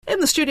In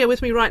the studio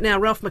with me right now,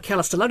 Ralph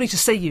McAllister. Lovely to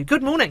see you.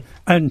 Good morning.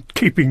 And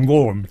keeping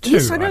warm, too.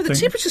 Yes, I know. The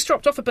temperature's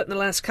dropped off a bit in the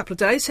last couple of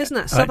days, hasn't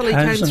it? Southerly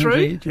came through.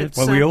 Indeed, yes.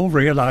 Well, we all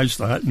realise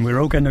that, and we're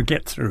all going to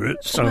get through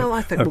it. So well,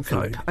 I think we'll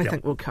cope. I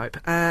think we'll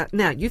cope.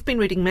 Now, you've been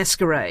reading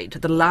Masquerade,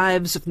 The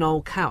Lives of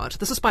Noel Coward.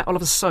 This is by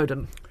Oliver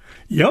Soden.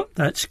 Yep,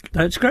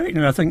 that's great.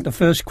 And I think the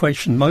first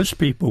question most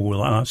people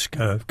will ask,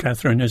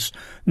 Catherine, is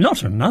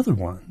not another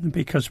one,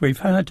 because we've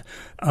had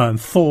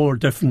 4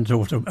 different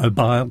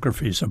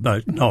autobiographies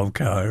about Noel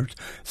Coward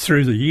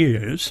through the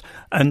years.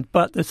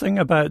 But the thing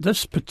about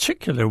this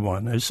particular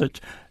one is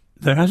that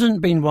there hasn't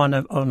been one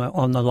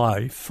on the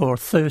life for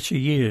 30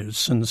 years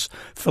since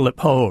Philip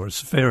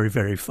Hoare's very,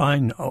 very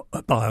fine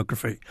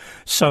biography.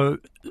 So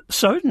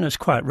Soden is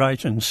quite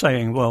right in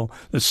saying, well,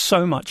 there's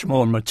so much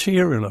more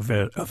material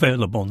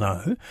available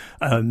now,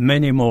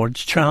 many more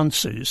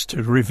chances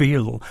to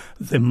reveal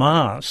the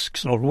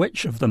masks, or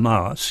which of the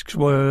masks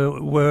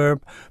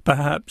were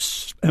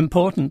perhaps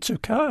important to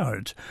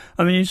Coward.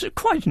 I mean, he's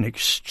quite an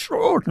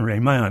extraordinary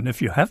man. If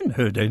you haven't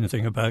heard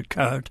anything about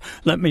Coward,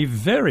 let me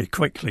very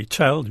quickly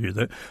tell you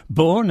that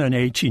born in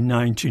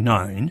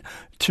 1899,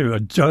 to a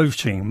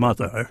doting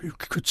mother who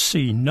could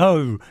see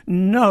no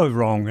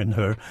wrong in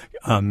her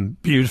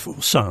beautiful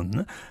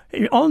son,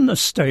 on the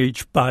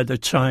stage by the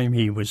time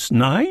he was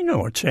 9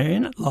 or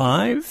 10,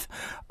 live,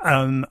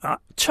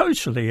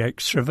 totally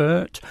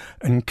extrovert,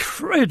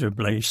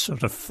 incredibly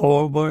sort of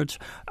forward,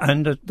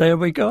 and there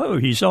we go.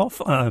 He's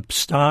off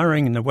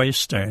starring in the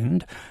West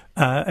End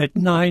at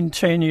 9,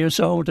 10 years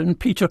old in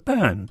Peter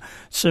Pan.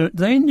 So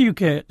then you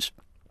get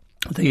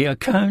the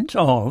account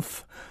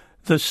of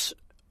this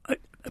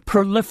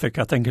prolific,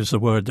 I think is the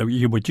word that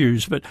you would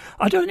use, but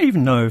I don't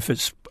even know if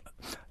it's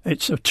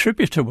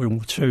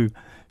attributable to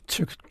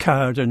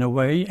Coward in a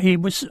way. He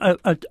was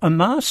a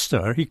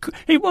master.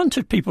 He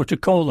wanted people to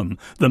call him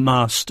the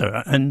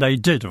master, and they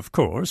did, of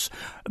course,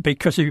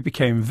 because he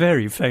became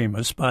very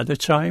famous by the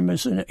time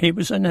he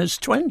was in his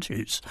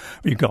 20s.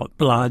 You got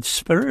Blood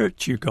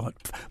Spirit, you got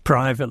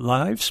Private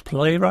Lives,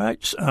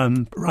 playwrights,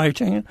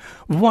 writing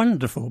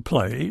wonderful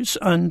plays,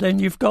 and then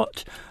you've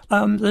got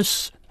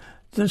this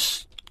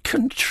the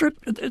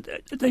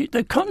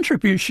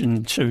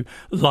contribution to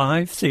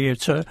live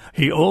theatre.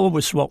 He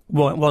always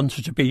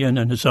wanted to be in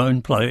his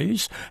own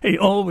plays. He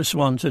always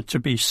wanted to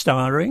be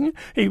starring.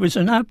 He was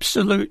an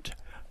absolute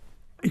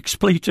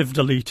expletive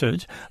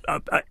deleted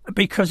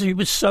because he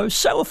was so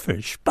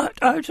selfish. But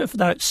out of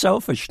that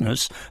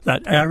selfishness,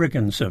 that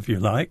arrogance, if you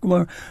like,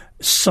 were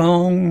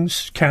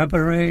songs,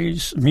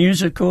 cabarets,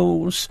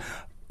 musicals,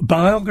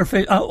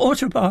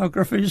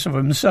 autobiographies of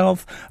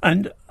himself.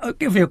 And I'll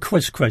give you a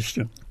quiz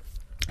question.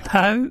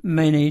 How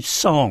many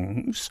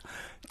songs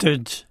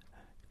did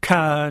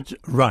Coward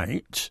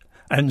write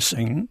and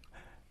sing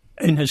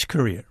in his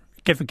career?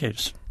 Give a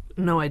guess.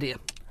 No idea.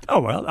 Oh,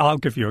 well, I'll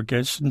give you a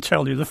guess and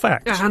tell you the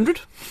facts.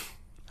 100?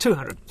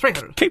 200?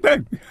 300? Keep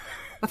going.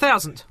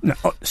 1,000? No,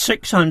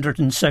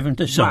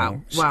 670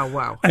 songs.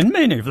 Wow. And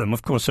many of them,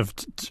 of course, have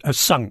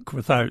sunk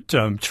without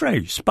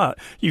trace. But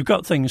you've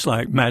got things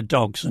like Mad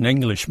Dogs and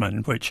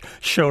Englishmen, which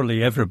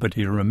surely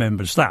everybody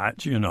remembers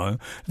that, you know.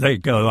 They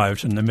go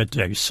out in the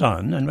midday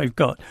sun. And we've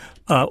got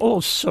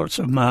all sorts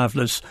of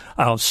marvellous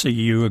I'll See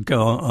You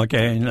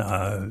Again,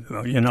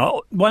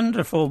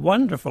 wonderful,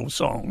 wonderful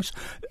songs.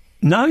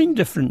 9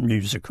 different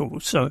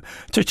musicals, so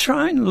to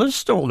try and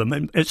list all of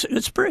them,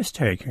 it's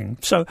breathtaking.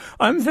 So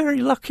I'm very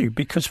lucky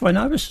because when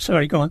I was,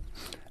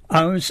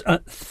 I was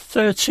at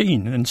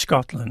 13 in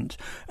Scotland,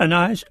 and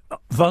I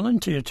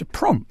volunteered to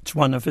prompt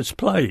one of his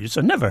plays.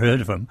 I never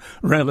heard of him,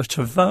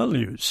 Relative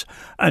Values.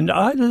 And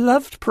I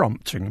loved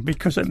prompting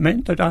because it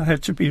meant that I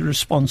had to be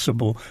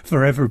responsible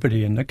for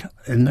everybody in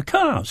the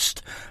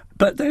cast.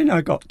 But then I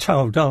got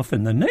told off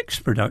in the next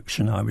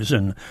production I was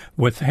in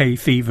with hay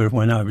fever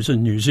when I was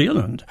in New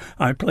Zealand.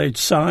 I played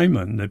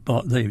Simon,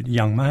 the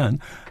young man,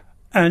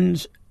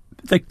 and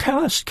the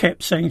cast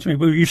kept saying to me,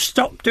 "Will you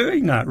stop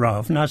doing that,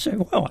 Ralph?" And I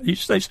said, "Well," he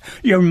says,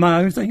 "you're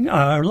mouthing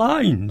our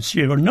lines.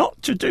 You're not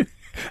to do."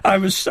 I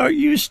was so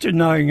used to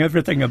knowing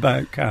everything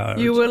about Coward.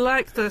 You were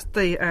like the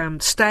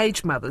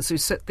stage mothers who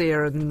sit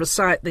there and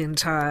recite the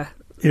entire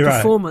Right.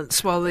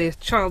 performance while their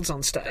child's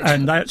on stage.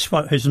 And that's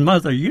what his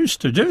mother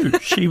used to do.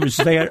 She was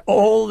there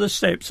all the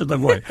steps of the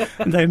way.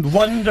 And then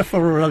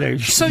wonderful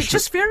relationship. So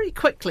just very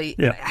quickly,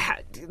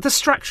 the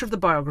structure of the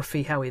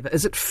biography, however,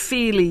 is it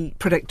fairly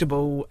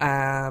predictable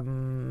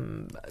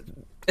in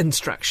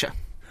structure?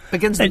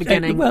 Begins at the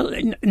beginning. Well,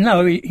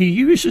 no, he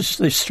uses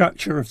the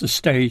structure of the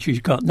stage. He's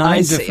got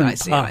 9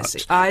 different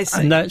parts. I see.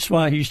 And that's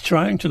why he's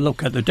trying to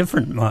look at the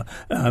different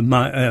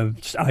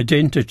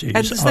identities.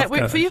 And does that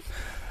work for you?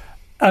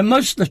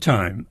 Most of the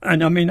time.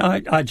 And I mean,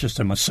 I just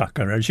am a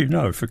sucker, as you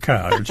know, for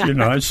Coward,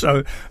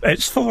 so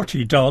it's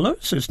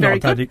 $40. It's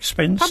not that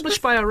expensive.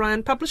 Published by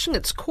Orion Publishing.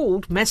 It's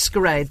called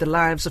Masquerade, The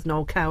Lives of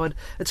Noel Coward.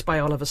 It's by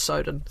Oliver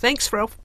Soden. Thanks, Ralph.